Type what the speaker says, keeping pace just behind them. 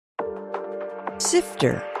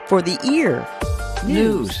Sifter for the ear.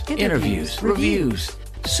 News, interviews, reviews,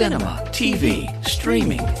 cinema, TV,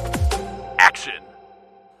 streaming. Action!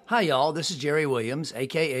 Hi, y'all. This is Jerry Williams,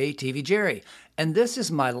 a.k.a. TV Jerry, and this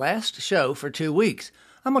is my last show for 2 weeks.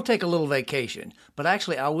 I'm going to take a little vacation, but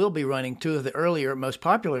actually I will be running two of the earlier, most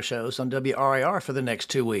popular shows on WRIR for the next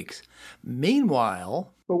 2 weeks.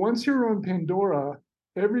 Meanwhile... But once you're on Pandora,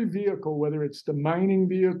 every vehicle, whether it's the mining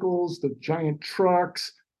vehicles, the giant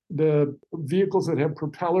trucks, the vehicles that have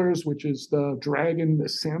propellers, which is the Dragon, the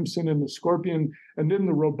Samson, and the Scorpion, and then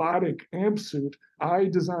the robotic amp suit, I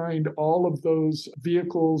designed all of those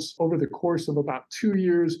vehicles over the course of about 2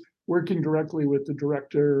 years, working directly with the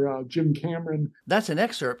director, Jim Cameron. That's an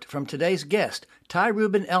excerpt from today's guest,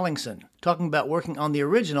 TyRuben Ellingson, talking about working on the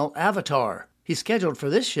original Avatar. He's scheduled for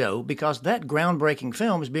this show because that groundbreaking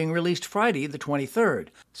film is being released Friday the 23rd,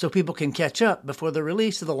 so people can catch up before the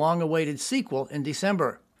release of the long-awaited sequel in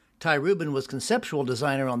December. TyRuben was conceptual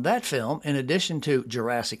designer on that film, in addition to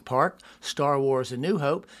Jurassic Park, Star Wars: A New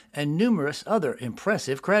Hope, and numerous other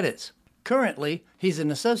impressive credits. Currently, he's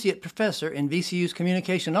an associate professor in VCU's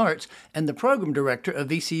Communication Arts and the program director of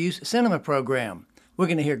VCU's Cinema program. We're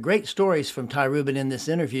going to hear great stories from TyRuben in this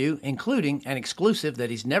interview, including an exclusive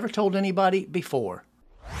that he's never told anybody before.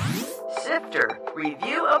 Sifter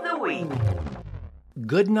Review of the Week.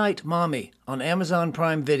 Good Night, Mommy on Amazon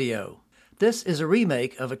Prime Video. This is a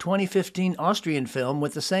remake of a 2015 Austrian film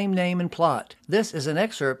with the same name and plot. This is an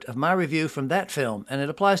excerpt of my review from that film, and it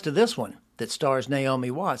applies to this one, that stars Naomi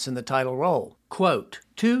Watts in the title role. Quote,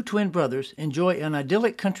 two twin brothers enjoy an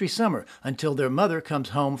idyllic country summer until their mother comes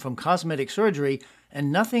home from cosmetic surgery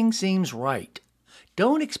and nothing seems right.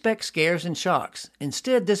 Don't expect scares and shocks.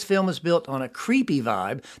 Instead, this film is built on a creepy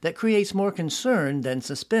vibe that creates more concern than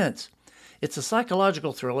suspense. It's a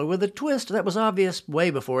psychological thriller with a twist that was obvious way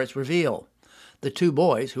before its reveal. The two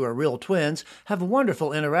boys, who are real twins, have a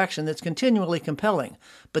wonderful interaction that's continually compelling,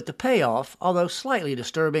 but the payoff, although slightly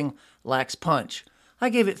disturbing, lacks punch. I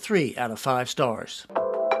gave it 3 out of 5 stars.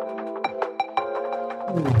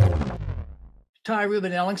 TyRuben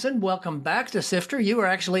Ellingson, welcome back to Sifter. You were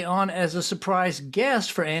actually on as a surprise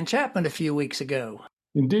guest for Ann Chapman a few weeks ago.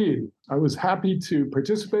 Indeed. I was happy to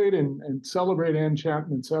participate and celebrate Ann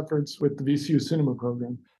Chapman's efforts with the VCU Cinema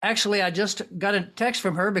program. Actually, I just got a text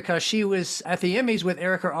from her because she was at the Emmys with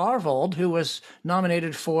Erica Arvold, who was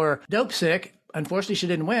nominated for Dope Sick. Unfortunately, she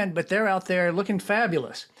didn't win, but they're out there looking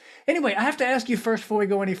fabulous. Anyway, I have to ask you first before we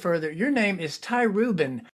go any further. Your name is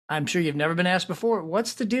TyRuben. I'm sure you've never been asked before.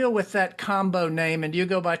 What's the deal with that combo name? And do you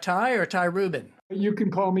go by Ty or TyRuben? You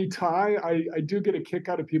can call me Ty. I do get a kick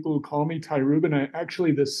out of people who call me TyRuben.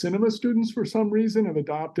 Actually, the cinema students, for some reason, have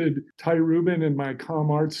adopted TyRuben, and my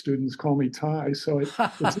comm arts students call me Ty. So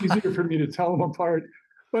it's easier for me to tell them apart.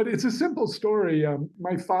 But it's a simple story.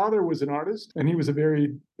 My father was an artist, and he was a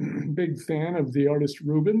very big fan of the artist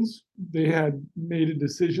Rubens. They had made a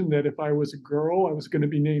decision that if I was a girl, I was going to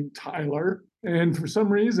be named Tyler. And for some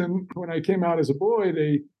reason, when I came out as a boy,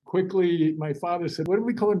 my father said, what do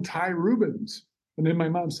we call him? TyRubens. And then my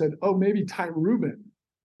mom said, oh, maybe TyRuben.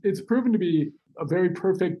 It's proven to be a very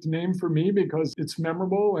perfect name for me because it's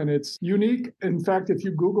memorable and it's unique. In fact, if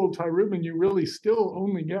you Google TyRuben, you really still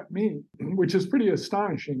only get me, which is pretty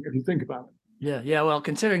astonishing if you think about it. Yeah. Well,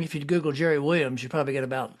 considering if you Google Jerry Williams, you probably get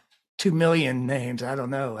about 2 million names. I don't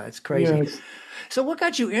know. That's crazy. Yes. So what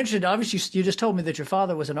got you interested? Obviously, you just told me that your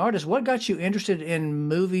father was an artist. What got you interested in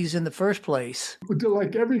movies in the first place?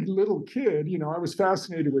 Like every little kid, I was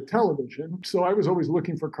fascinated with television. So I was always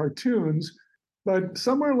looking for cartoons. But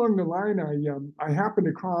somewhere along the line, I happened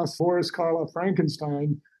across Boris Karloff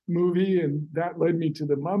Frankenstein movie, and that led me to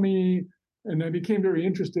The Mummy. And I became very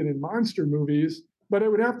interested in monster movies. But I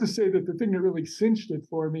would have to say that the thing that really cinched it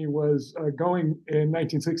for me was going in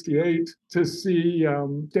 1968 to see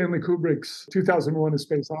Stanley Kubrick's 2001: A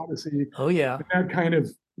Space Odyssey. Oh, yeah. And that kind of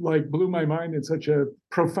blew my mind in such a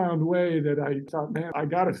profound way that I thought, man, I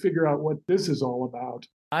got to figure out what this is all about.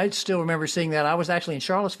 I still remember seeing that. I was actually in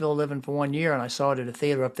Charlottesville living for 1 year, and I saw it at a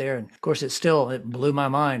theater up there. And of course, it blew my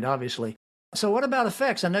mind, obviously. So what about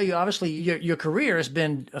effects? I know you obviously, your career has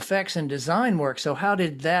been effects and design work. So how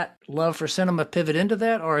did that love for cinema pivot into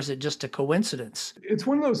that, or is it just a coincidence? It's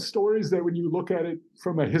one of those stories that when you look at it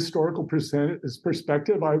from a historical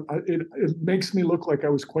perspective, it makes me look like I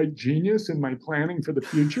was quite genius in my planning for the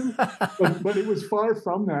future. but it was far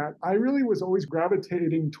from that. I really was always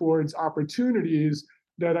gravitating towards opportunities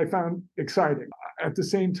that I found exciting. At the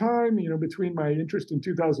same time, between my interest in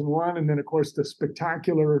 2001 and then, of course, the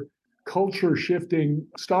spectacular culture-shifting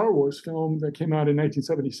Star Wars film that came out in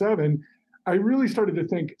 1977, I really started to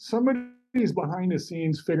think somebody's behind the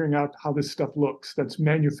scenes figuring out how this stuff looks that's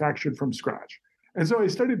manufactured from scratch. And so I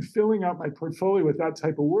started filling out my portfolio with that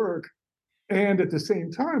type of work. And at the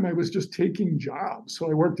same time, I was just taking jobs.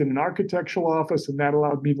 So I worked in an architectural office, and that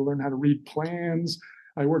allowed me to learn how to read plans.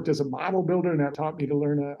 I worked as a model builder, and that taught me to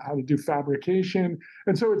learn how to do fabrication.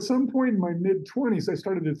 And so at some point in my mid 20s, I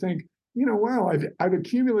started to think, wow, I've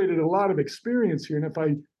accumulated a lot of experience here. And if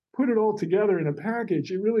I put it all together in a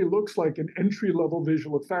package, it really looks like an entry-level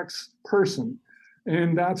visual effects person.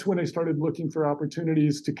 And that's when I started looking for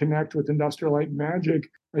opportunities to connect with Industrial Light and Magic.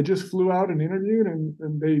 I just flew out and interviewed,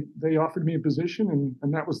 and they offered me a position,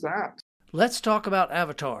 and that was that. Let's talk about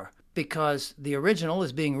Avatar, because the original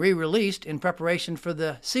is being re-released in preparation for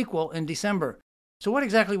the sequel in December. So what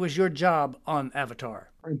exactly was your job on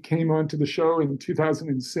Avatar? I came onto the show in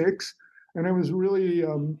 2006, and I was really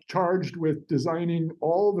charged with designing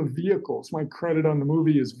all the vehicles. My credit on the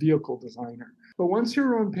movie is vehicle designer. But once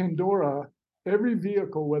you're on Pandora, every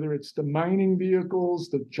vehicle, whether it's the mining vehicles,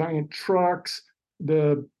 the giant trucks,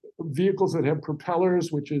 the vehicles that have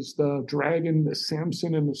propellers, which is the Dragon, the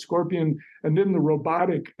Samson, and the Scorpion, and then the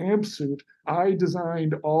robotic amp suit, I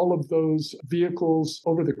designed all of those vehicles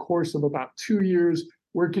over the course of about 2 years,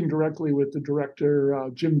 working directly with the director,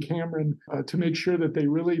 Jim Cameron, to make sure that they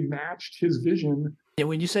really matched his vision. And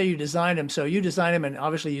when you say you designed them, so you designed them, and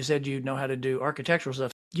obviously you said you know how to do architectural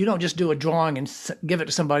stuff. You don't just do a drawing and give it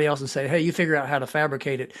to somebody else and say, hey, you figure out how to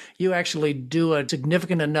fabricate it. You actually do a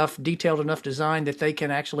significant enough, detailed enough design that they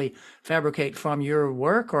can actually fabricate from your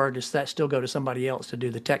work, or does that still go to somebody else to do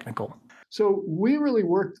the technical? So we really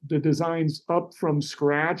worked the designs up from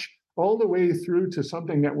scratch all the way through to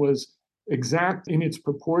something that was exact in its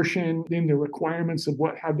proportion, in the requirements of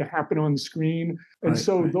what had to happen on the screen. And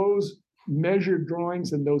those measured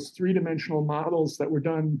drawings and those three-dimensional models that were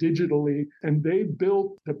done digitally, and they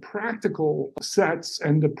built the practical sets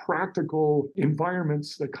and the practical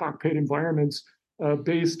environments, the cockpit environments,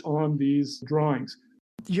 based on these drawings.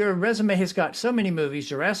 Your resume has got so many movies: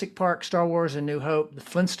 Jurassic Park, Star Wars, A New Hope, The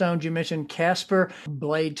Flintstones you mentioned, Casper,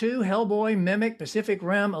 Blade 2, Hellboy, Mimic, Pacific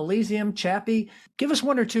Rim, Elysium, Chappie. Give us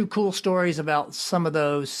one or two cool stories about some of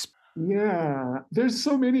those. Yeah, there's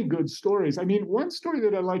so many good stories. I mean, one story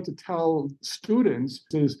that I like to tell students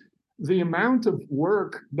is the amount of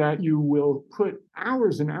work that you will put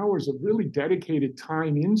hours and hours of really dedicated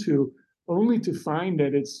time into, only to find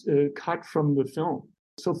that it's cut from the film.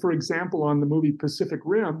 So, for example, on the movie Pacific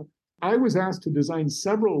Rim, I was asked to design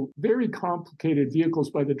several very complicated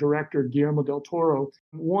vehicles by the director, Guillermo del Toro.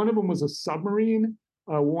 One of them was a submarine.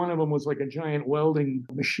 One of them was like a giant welding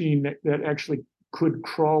machine that actually could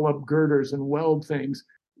crawl up girders and weld things.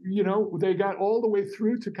 They got all the way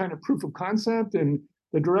through to kind of proof of concept, and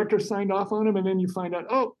the director signed off on them. And then you find out,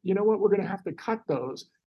 oh, you know what, we're going to have to cut those.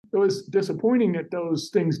 It was disappointing that those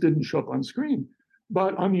things didn't show up on screen.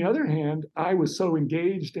 But on the other hand, I was so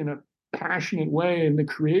engaged in a passionate way in the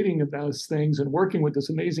creating of those things and working with this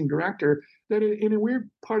amazing director that in a weird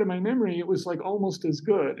part of my memory, it was like almost as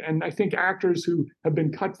good. And I think actors who have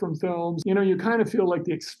been cut from films, you kind of feel like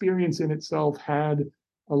the experience in itself had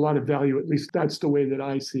a lot of value. At least that's the way that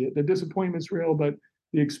I see it. The disappointment's real, but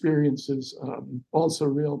the experience is also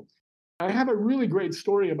real. I have a really great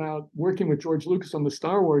story about working with George Lucas on the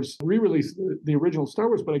Star Wars re-release, the original Star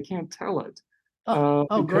Wars, but I can't tell it.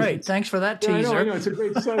 Great. Thanks for that teaser. I know. It's a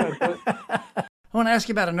great setup. I want to ask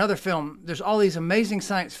you about another film. There's all these amazing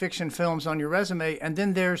science fiction films on your resume, and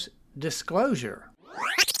then there's Disclosure.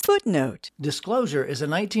 Footnote. Disclosure is a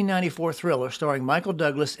 1994 thriller starring Michael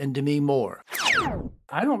Douglas and Demi Moore.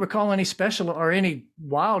 I don't recall any special or any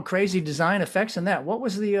wild, crazy design effects in that. What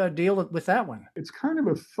was the deal with that one? It's kind of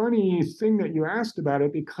a funny thing that you asked about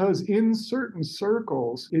it, because in certain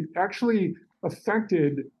circles, it actually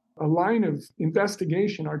affected a line of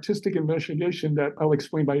investigation, artistic investigation, that I'll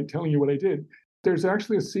explain by telling you what I did. There's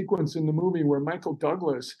actually a sequence in the movie where Michael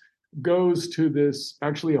Douglas goes to this,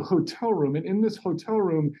 actually a hotel room. And in this hotel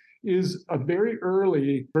room is a very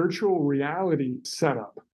early virtual reality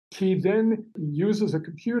setup. He then uses a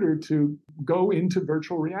computer to go into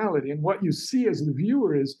virtual reality. And what you see as the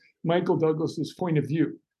viewer is Michael Douglas's point of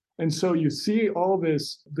view. And so you see all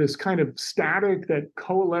this kind of static that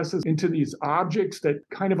coalesces into these objects that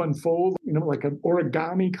kind of unfold, like an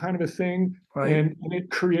origami kind of a thing. Right. And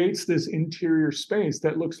it creates this interior space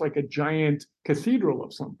that looks like a giant cathedral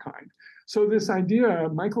of some kind. So this idea,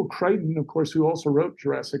 Michael Crichton, of course, who also wrote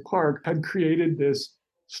Jurassic Park, had created this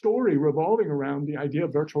story revolving around the idea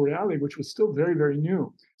of virtual reality, which was still very, very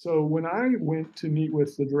new. So when I went to meet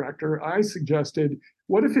with the director, I suggested,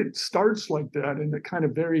 what if it starts like that in a kind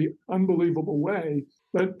of very unbelievable way,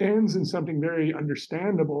 but ends in something very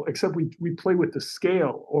understandable, except we play with the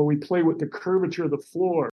scale, or we play with the curvature of the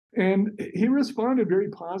floor. And he responded very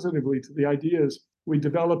positively to the ideas. We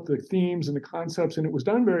developed the themes and the concepts, and it was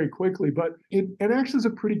done very quickly, but it actually is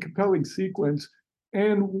a pretty compelling sequence.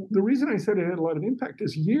 And the reason I said it had a lot of impact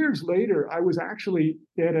is years later, I was actually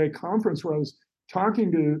at a conference where I was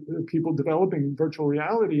talking to people developing virtual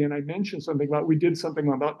reality, and I mentioned something about we did something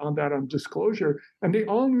on that on disclosure, and they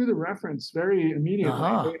all knew the reference very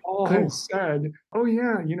immediately. They all had said, "Oh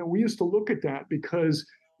yeah, we used to look at that because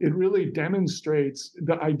it really demonstrates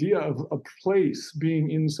the idea of a place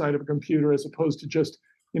being inside of a computer as opposed to just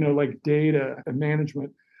like data and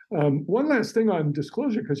management." One last thing on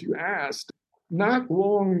disclosure, because you asked. Not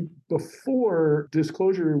long before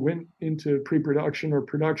disclosure went into pre-production or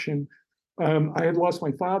production, I had lost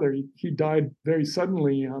my father. He died very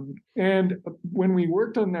suddenly. And when we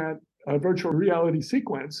worked on that virtual reality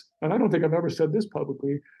sequence, and I don't think I've ever said this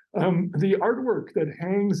publicly, the artwork that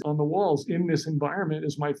hangs on the walls in this environment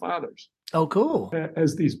is my father's. Oh, cool.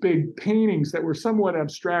 As these big paintings that were somewhat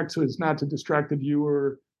abstract, so as not to distract the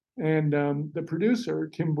viewer. And the producer,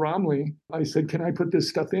 Kim Bromley, I said, "Can I put this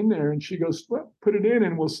stuff in there?" And she goes, "Well, put it in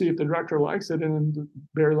and we'll see if the director likes it." And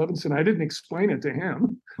Barry Levinson, I didn't explain it to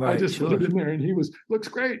him. Right, I just put it in there and he looks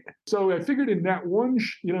great. So I figured in that one,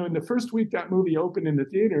 in the first week that movie opened in the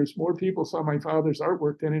theaters, more people saw my father's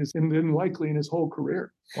artwork than likely in his whole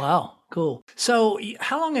career. Wow, cool. So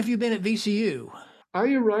how long have you been at VCU?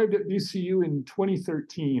 I arrived at VCU in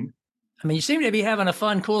 2013. I mean, you seem to be having a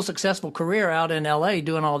fun, cool, successful career out in LA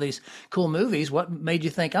doing all these cool movies. What made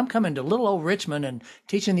you think, I'm coming to little old Richmond and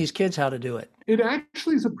teaching these kids how to do it? It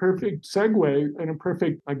actually is a perfect segue and a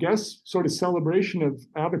perfect, I guess, sort of celebration of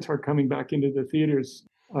Avatar coming back into the theaters.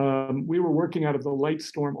 We were working out of the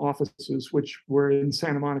Lightstorm offices, which were in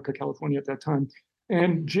Santa Monica, California at that time.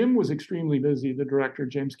 And Jim was extremely busy, the director,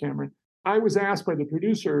 James Cameron. I was asked by the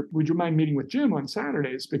producer, "Would you mind meeting with Jim on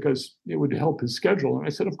Saturdays because it would help his schedule?" And I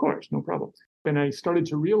said, "Of course, no problem." And I started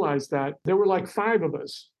to realize that there were like 5 of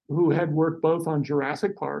us who had worked both on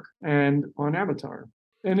Jurassic Park and on Avatar.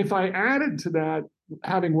 And if I added to that,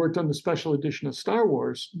 having worked on the special edition of Star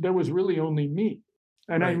Wars, there was really only me.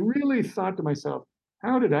 And I really thought to myself,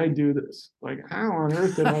 how did I do this? Like, how on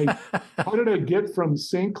earth how did I get from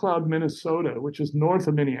St. Cloud, Minnesota, which is north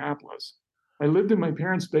of Minneapolis? I lived in my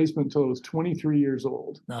parents' basement until I was 23 years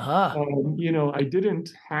old. I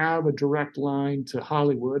didn't have a direct line to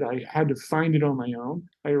Hollywood. I had to find it on my own.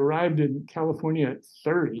 I arrived in California at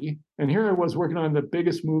 30, and here I was working on the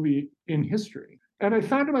biggest movie in history. And I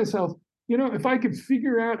thought to myself, if I could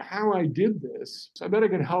figure out how I did this, I bet I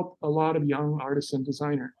could help a lot of young artists and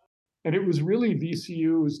designers. And it was really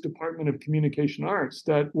VCU's Department of Communication Arts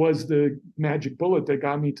that was the magic bullet that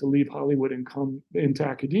got me to leave Hollywood and come into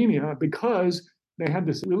academia, because they had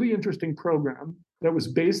this really interesting program that was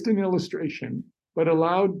based in illustration, but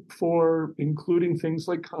allowed for including things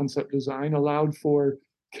like concept design, allowed for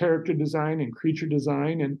character design and creature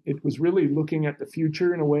design. And it was really looking at the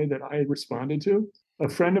future in a way that I responded to. A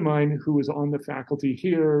friend of mine who was on the faculty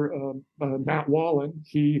here, Matt Wallen,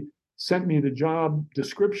 he sent me the job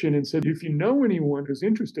description and said, "If you know anyone who's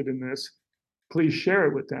interested in this, please share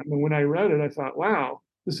it with them." And when I read it, I thought, wow,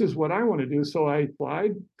 this is what I want to do. So I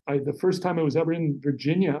applied. The first time I was ever in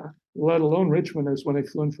Virginia, let alone Richmond, is when I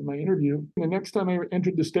flew in for my interview. The next time I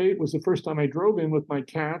entered the state was the first time I drove in with my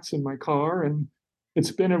cats and my car. And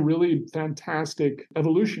it's been a really fantastic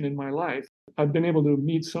evolution in my life. I've been able to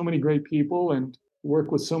meet so many great people and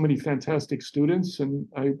work with so many fantastic students. And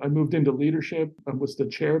I moved into leadership. I was the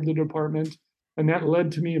chair of the department. And that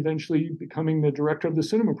led to me eventually becoming the director of the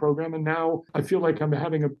cinema program. And now I feel like I'm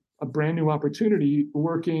having a brand new opportunity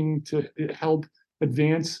working to help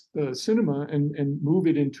advance cinema and move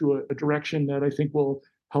it into a direction that I think will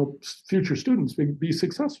help future students be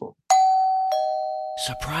successful.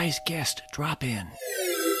 Surprise guest drop in.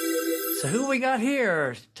 So who we got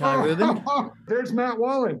here, TyRuben? There's Matt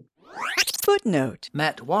Wallen. Footnote.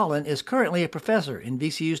 Matt Wallen is currently a professor in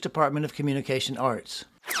VCU's Department of Communication Arts.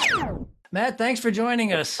 Matt, thanks for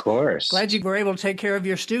joining us. Of course. Glad you were able to take care of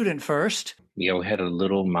your student first. We had a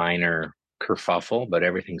little minor kerfuffle, but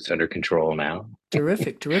everything's under control now.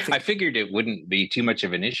 Terrific. I figured it wouldn't be too much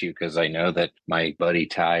of an issue because I know that my buddy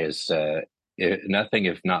Ty is nothing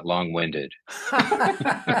if not long-winded.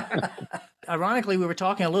 Ironically, we were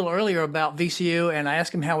talking a little earlier about VCU, and I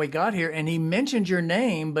asked him how he got here, and he mentioned your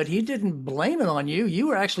name, but he didn't blame it on you. You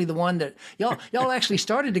were actually the one that y'all actually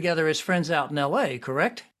started together as friends out in LA,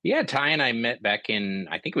 correct? Yeah, Ty and I met back in,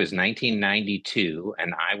 I think it was 1992,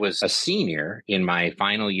 and I was a senior in my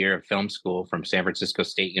final year of film school from San Francisco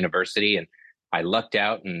State University, and I lucked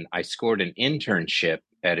out and I scored an internship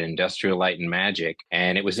at Industrial Light and Magic,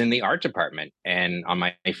 and it was in the art department. And on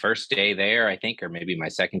my first day there, I think, or maybe my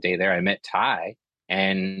second day there, I met Ty,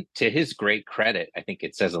 And to his great credit, I think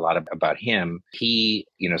it says a lot about him. He,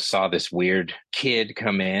 saw this weird kid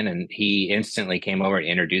come in and he instantly came over and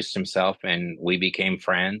introduced himself and we became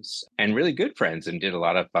friends and really good friends and did a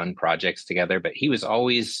lot of fun projects together. But he was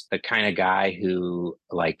always the kind of guy who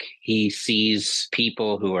he sees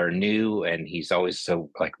people who are new and he's always so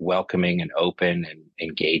welcoming and open and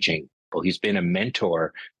engaging. Well, he's been a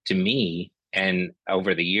mentor to me. And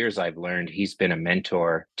over the years, I've learned he's been a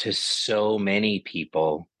mentor to so many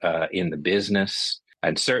people in the business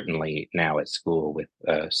and certainly now at school with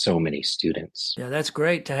so many students. Yeah, that's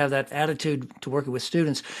great to have that attitude to working with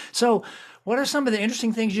students. So what are some of the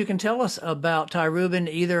interesting things you can tell us about TyRuben,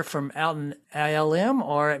 either from out in ILM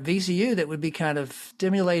or at VCU, that would be kind of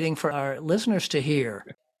stimulating for our listeners to hear?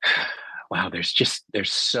 Wow, there's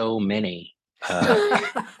so many.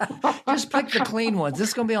 Just pick the clean ones. This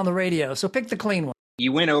is going to be on the radio, so pick the clean one.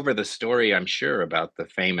 You went over the story, I'm sure, about the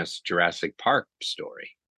famous Jurassic Park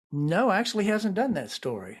story. No, actually hasn't done that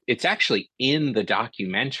story. It's actually in the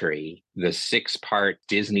documentary, the 6-part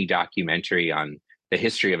Disney documentary on the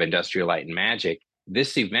history of industrial light and magic.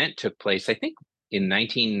 This event took place, I think, in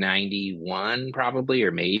 1991, probably,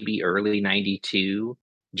 or maybe early 92.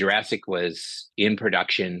 Jurassic was in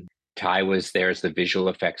production. Ty was there as the visual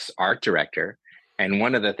effects art director. And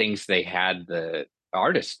one of the things they had the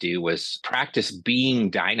artists do was practice being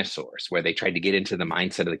dinosaurs, where they tried to get into the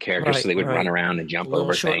mindset of the characters so they would run around and jump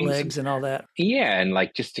over short things. Legs and all that. Yeah. And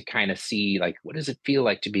just to kind of see, what does it feel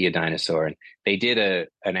like to be a dinosaur? And they did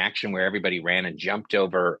an action where everybody ran and jumped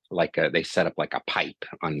over, they set up a pipe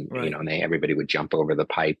on, and everybody would jump over the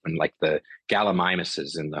pipe, and the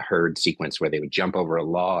gallimimuses in the herd sequence where they would jump over a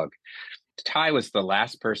log. Ty was the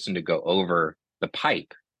last person to go over the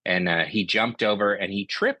pipe, and he jumped over and he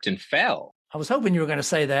tripped and fell. I was hoping you were going to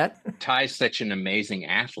say that. Ty's such an amazing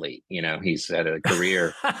athlete. He's had a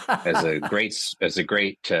career as a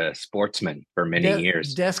great sportsman for many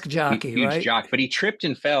years. Desk jockey, huge right? Jock, but he tripped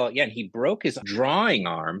and fell. Yeah, and he broke his drawing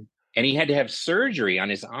arm, and he had to have surgery on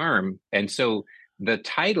his arm. And so the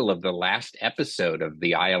title of the last episode of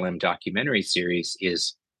the ILM documentary series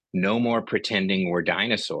is "No More Pretending We're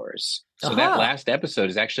Dinosaurs." So that last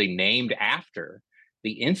episode is actually named after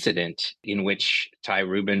the incident in which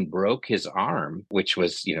TyRuben broke his arm, which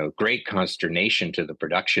was, great consternation to the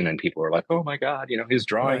production. And people were like, oh my God, his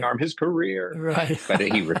drawing arm, his career. Right. But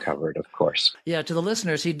he recovered, of course. Yeah, to the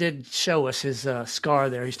listeners, he did show us his scar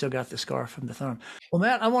there. He still got the scar from the thumb. Well,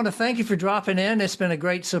 Matt, I want to thank you for dropping in. It's been a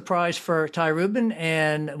great surprise for TyRuben,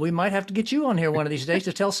 and we might have to get you on here one of these days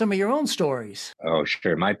to tell some of your own stories. Oh,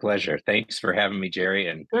 sure. My pleasure. Thanks for having me, Jerry.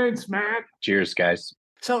 And thanks, Matt. Cheers, guys.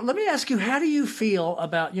 So let me ask you, how do you feel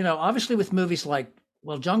about, obviously with movies like,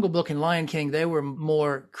 Jungle Book and Lion King, they were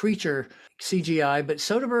more creature CGI, but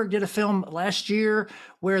Soderbergh did a film last year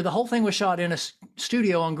where the whole thing was shot in a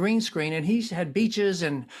studio on green screen, and he's had beaches.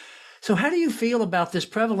 And so how do you feel about this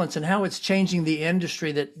prevalence and how it's changing the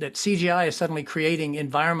industry that CGI is suddenly creating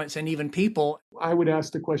environments and even people? I would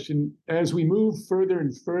ask the question, as we move further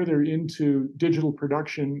and further into digital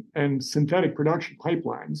production and synthetic production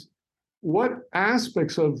pipelines, what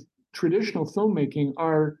aspects of traditional filmmaking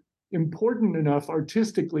are important enough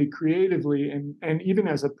artistically, creatively, and even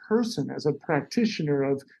as a person, as a practitioner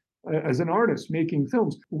of, as an artist making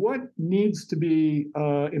films, what needs to be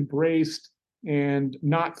embraced and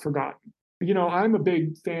not forgotten? I'm a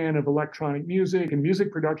big fan of electronic music, and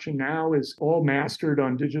music production now is all mastered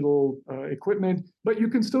on digital equipment, but you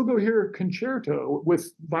can still go hear a concerto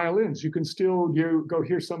with violins. You can still go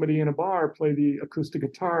hear somebody in a bar play the acoustic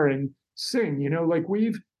guitar and sing.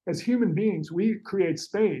 As human beings, we create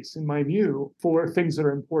space, in my view, for things that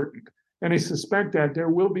are important. And I suspect that there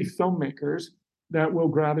will be filmmakers that will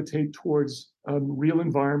gravitate towards real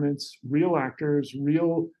environments, real actors,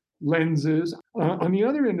 real lenses. On the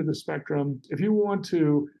other end of the spectrum, if you want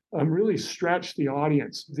to really stretch the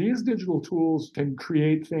audience, these digital tools can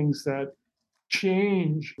create things that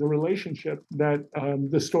change the relationship that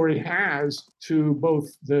the story has to both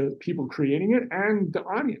the people creating it and the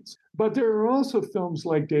audience. But there are also films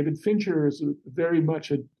like David Fincher is very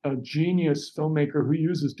much a genius filmmaker who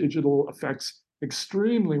uses digital effects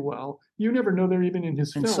extremely well. You never know they're even in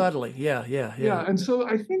his film. And subtly, yeah. And so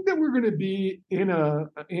I think that we're going to be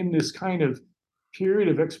in this kind of period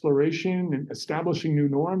of exploration and establishing new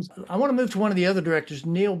norms. I want to move to one of the other directors,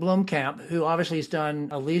 Neil Blomkamp, who obviously has done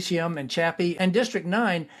Elysium and Chappie and District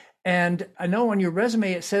 9. And I know on your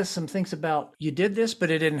resume it says some things about you did this,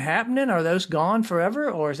 but it didn't happen. Are those gone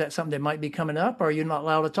forever? Or is that something that might be coming up? Or are you not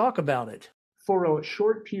allowed to talk about it? for a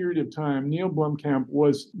short period of time, Neil Blomkamp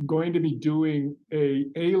was going to be doing a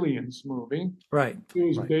Aliens movie. Right. It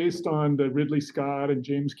was right. based on the Ridley Scott and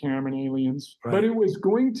James Cameron Aliens, Right. but it was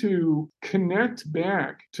going to connect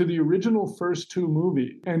back to the original first two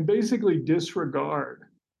movies and basically disregard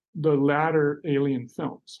the latter Alien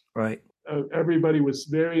films. Right. Everybody was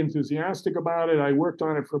very enthusiastic about it. I worked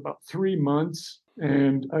on it for about 3 months,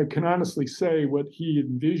 and I can honestly say what he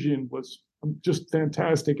envisioned was just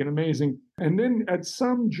fantastic and amazing. And then at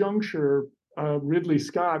some juncture, Ridley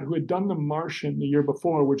Scott, who had done The Martian the year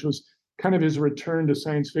before, which was kind of his return to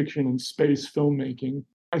science fiction and space filmmaking,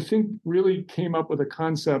 I think really came up with a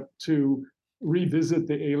concept to revisit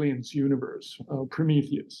the Aliens universe,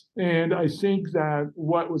 Prometheus. And I think that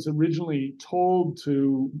what was originally told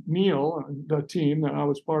to Neil, the team that I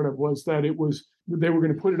was part of, was that they were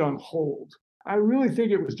going to put it on hold. I really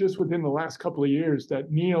think it was just within the last couple of years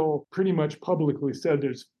that Neil pretty much publicly said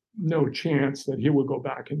there's no chance that he will go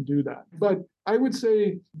back and do that. But I would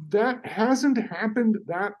say that hasn't happened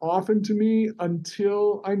that often to me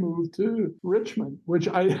until I moved to Richmond, which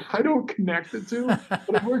I don't connect it to.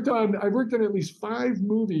 But I've worked on at least 5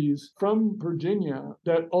 movies from Virginia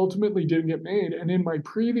that ultimately didn't get made. And in my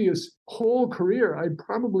previous whole career, I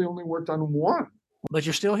probably only worked on 1. But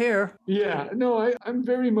you're still here. Yeah, no, I'm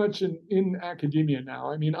very much in academia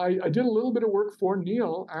now. I mean, I did a little bit of work for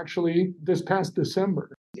Neil, actually, this past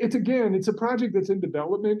December. It's a project that's in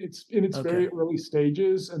development. It's in its very early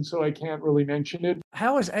stages, and so I can't really mention it.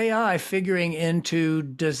 How is AI figuring into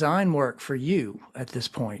design work for you at this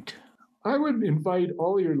point? I would invite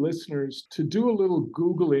all your listeners to do a little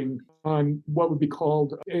Googling on what would be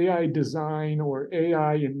called AI design or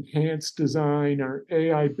AI enhanced design or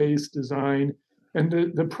AI-based design. And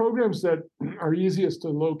the programs that are easiest to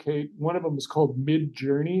locate, one of them is called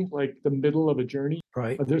Mid-Journey, like the middle of a journey.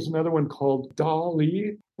 Right. There's another one called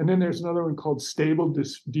DALL-E, and then there's another one called Stable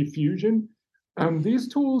Diffusion. These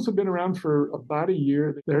tools have been around for about a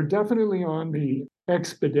year. They're definitely on the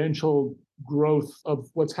exponential growth of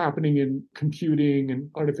what's happening in computing and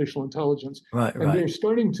artificial intelligence. Right. And they're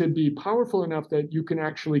starting to be powerful enough that you can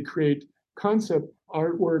actually create concept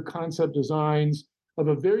artwork, concept designs, of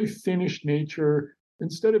a very finished nature.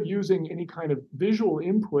 Instead of using any kind of visual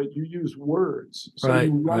input, you use words. So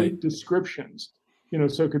you write descriptions.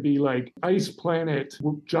 So it could be like ice planet,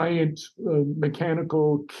 giant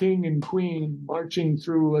mechanical king and queen marching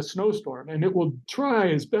through a snowstorm. And it will try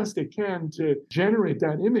as best it can to generate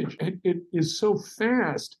that image. It is so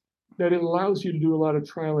fast that it allows you to do a lot of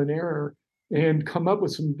trial and error and come up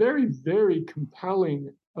with some very, very compelling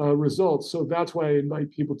results. So that's why I invite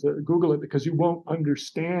people to Google it, because you won't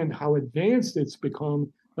understand how advanced it's become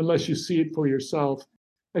unless you see it for yourself.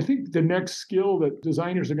 I think the next skill that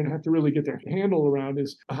designers are going to have to really get their handle around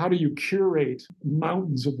is how do you curate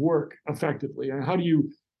mountains of work effectively? And how do you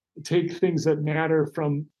take things that matter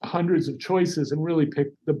from hundreds of choices and really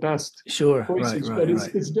pick the best choices? But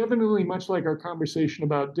it's definitely much like our conversation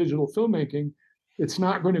about digital filmmaking. It's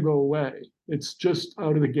not going to go away. It's just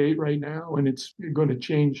out of the gate right now, and it's going to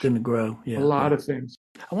change. Going to grow, a lot of things.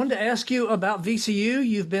 I wanted to ask you about VCU.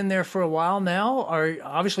 You've been there for a while now.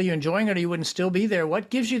 Obviously you're enjoying it, or you wouldn't still be there. What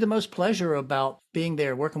gives you the most pleasure about being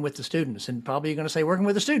there, working with the students? And probably you're going to say working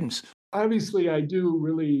with the students. Obviously, I do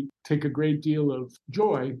really take a great deal of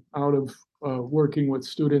joy out of working with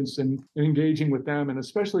students and engaging with them, and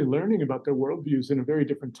especially learning about their worldviews in a very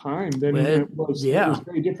different time than it was. It was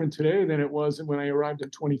very different today than it was when I arrived in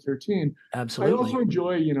 2013. Absolutely. I also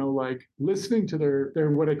enjoy, like listening to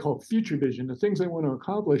their what I call future vision, the things they want to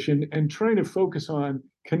accomplish, and trying to focus on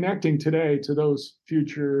connecting today to those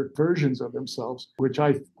future versions of themselves, which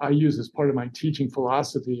I use as part of my teaching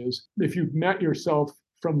philosophy. Is if you've met yourself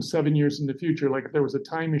from 7 years in the future, like if there was a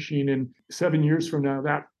time machine and 7 years from now,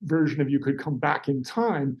 that version of you could come back in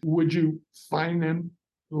time, would you find them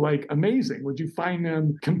like amazing? Would you find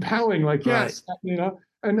them compelling? Like, yes,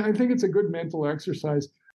 and I think it's a good mental exercise.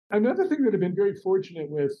 Another thing that I've been very fortunate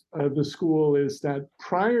with the school is that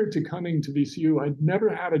prior to coming to VCU, I'd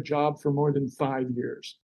never had a job for more than 5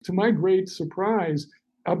 years. To my great surprise,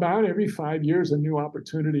 about every 5 years, a new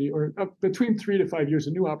opportunity, or between 3 to 5 years,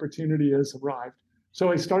 a new opportunity has arrived. So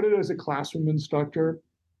I started as a classroom instructor,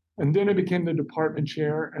 and then I became the department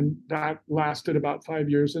chair, and that lasted about 5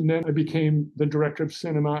 years. And then I became the director of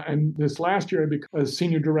cinema. And this last year, I became a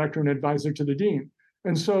senior director and advisor to the dean.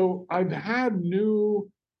 And so I've had new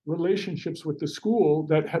relationships with the school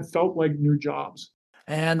that have felt like new jobs.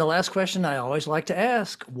 And the last question I always like to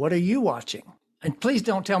ask, what are you watching? And please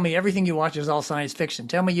don't tell me everything you watch is all science fiction.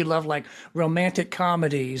 Tell me you love like romantic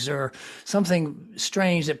comedies or something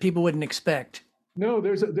strange that people wouldn't expect. No,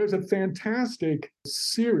 there's a fantastic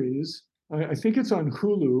series I think it's on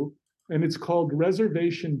Hulu, and it's called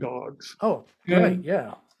Reservation Dogs. Oh, great,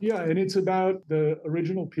 yeah. Yeah, and it's about the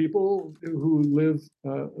original people who live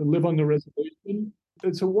on the reservation.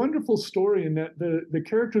 It's a wonderful story in that the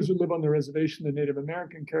characters who live on the reservation, the Native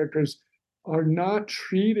American characters, are not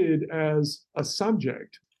treated as a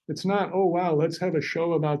subject. It's not, oh, wow, let's have a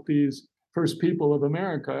show about these first people of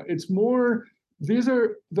America. It's more, these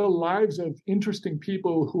are the lives of interesting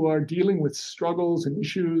people who are dealing with struggles and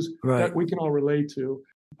issues that we can all relate to.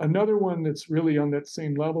 Another one that's really on that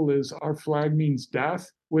same level is Our Flag Means Death,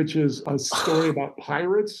 which is a story about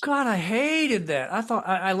pirates. God, I hated that.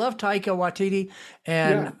 I love Taika Waititi,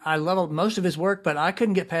 and I love most of his work, but I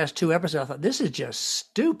couldn't get past 2 episodes. I thought, this is just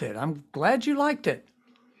stupid. I'm glad you liked it.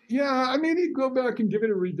 Yeah, I mean, you go back and give it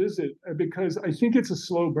a revisit because I think it's a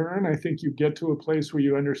slow burn. I think you get to a place where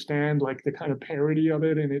you understand like the kind of parody of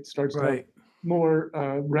it, and it starts to have more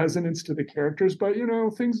resonance to the characters. But,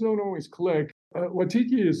 things don't always click.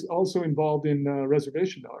 Waititi is also involved in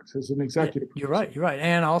Reservation Dogs as an executive producer. You're right.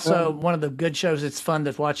 And also one of the good shows it's fun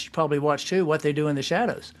to watch, you probably watch too, What They Do in the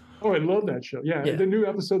Shadows. Oh, I love that show. Yeah, the new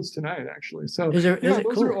episode's tonight, actually. So those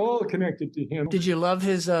cool. Are all connected to him. Did you love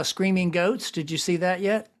his Screaming Goats? Did you see that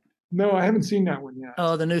yet? No, I haven't seen that one yet.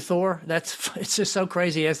 Oh, the new Thor? It's just so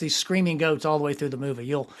crazy. He has these screaming goats all the way through the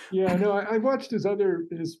movie. I watched his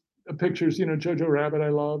pictures, Jojo Rabbit I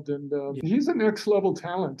loved, and he's a next level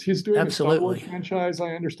talent. He's doing a Star Wars franchise,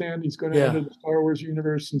 I understand. He's going to enter the Star Wars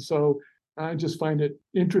universe, and so I just find it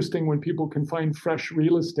interesting when people can find fresh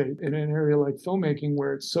real estate in an area like filmmaking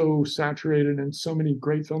where it's so saturated and so many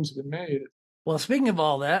great films have been made. Well, speaking of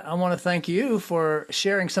all that, I want to thank you for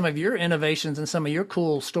sharing some of your innovations and some of your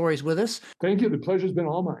cool stories with us. Thank you. The pleasure's been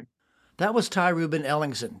all mine. That was TyRuben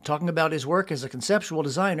Ellingson talking about his work as a conceptual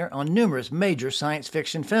designer on numerous major science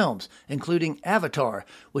fiction films, including Avatar,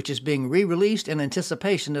 which is being re-released in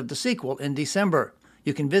anticipation of the sequel in December.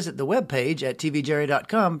 You can visit the webpage at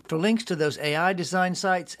tvjerry.com for links to those AI design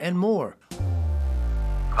sites and more.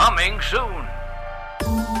 Coming soon.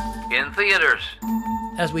 In theaters.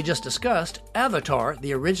 As we just discussed, Avatar,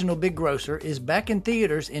 the original big grosser, is back in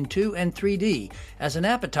theaters in 2 and 3D as an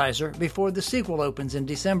appetizer before the sequel opens in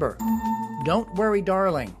December. Don't worry,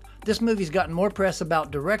 darling. This movie's gotten more press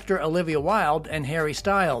about director Olivia Wilde and Harry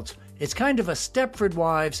Styles. It's kind of a Stepford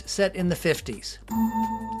Wives set in the 50s.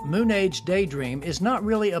 Moon Age Daydream is not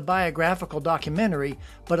really a biographical documentary,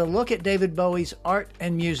 but a look at David Bowie's art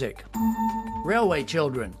and music. Railway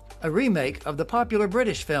Children, a remake of the popular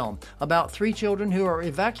British film about 3 children who are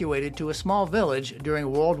evacuated to a small village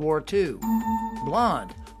during World War II.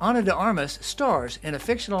 Blonde, Ana de Armas stars in a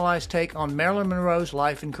fictionalized take on Marilyn Monroe's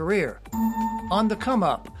life and career. On the Come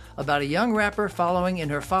Up, about a young rapper following in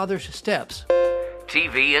her father's steps.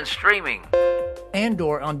 TV and streaming.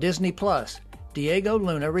 Andor on Disney+. Diego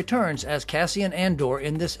Luna returns as Cassian Andor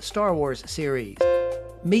in this Star Wars series.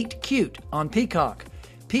 Meet Cute on Peacock.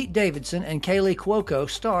 Pete Davidson and Kaylee Cuoco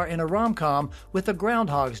star in a rom-com with a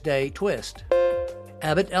Groundhog's Day twist.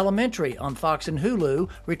 Abbott Elementary on Fox and Hulu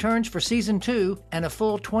returns for Season 2 and a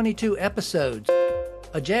full 22 episodes.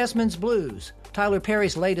 A Jasmine's Blues, Tyler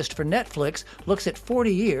Perry's latest for Netflix, looks at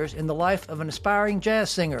 40 years in the life of an aspiring jazz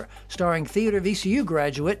singer, starring Theater VCU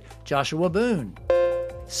graduate Joshua Boone.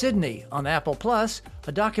 Sydney on Apple Plus,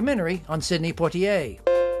 a documentary on Sidney Poitier.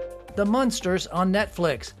 The Munsters on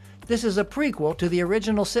Netflix. This is a prequel to the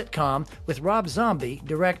original sitcom with Rob Zombie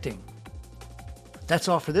directing. That's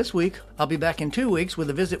all for this week. I'll be back in 2 weeks with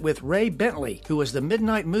a visit with Ray Bentley, who was the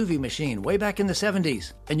Midnight Movie Machine way back in the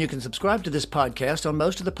 70s. And you can subscribe to this podcast on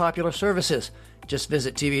most of the popular services. Just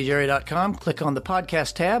visit tvjerry.com, click on the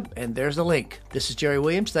podcast tab, and there's a link. This is Jerry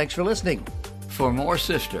Williams. Thanks for listening. For more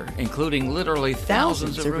Sister, including literally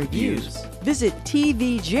thousands of reviews, visit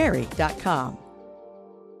tvjerry.com.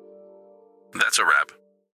 That's a wrap.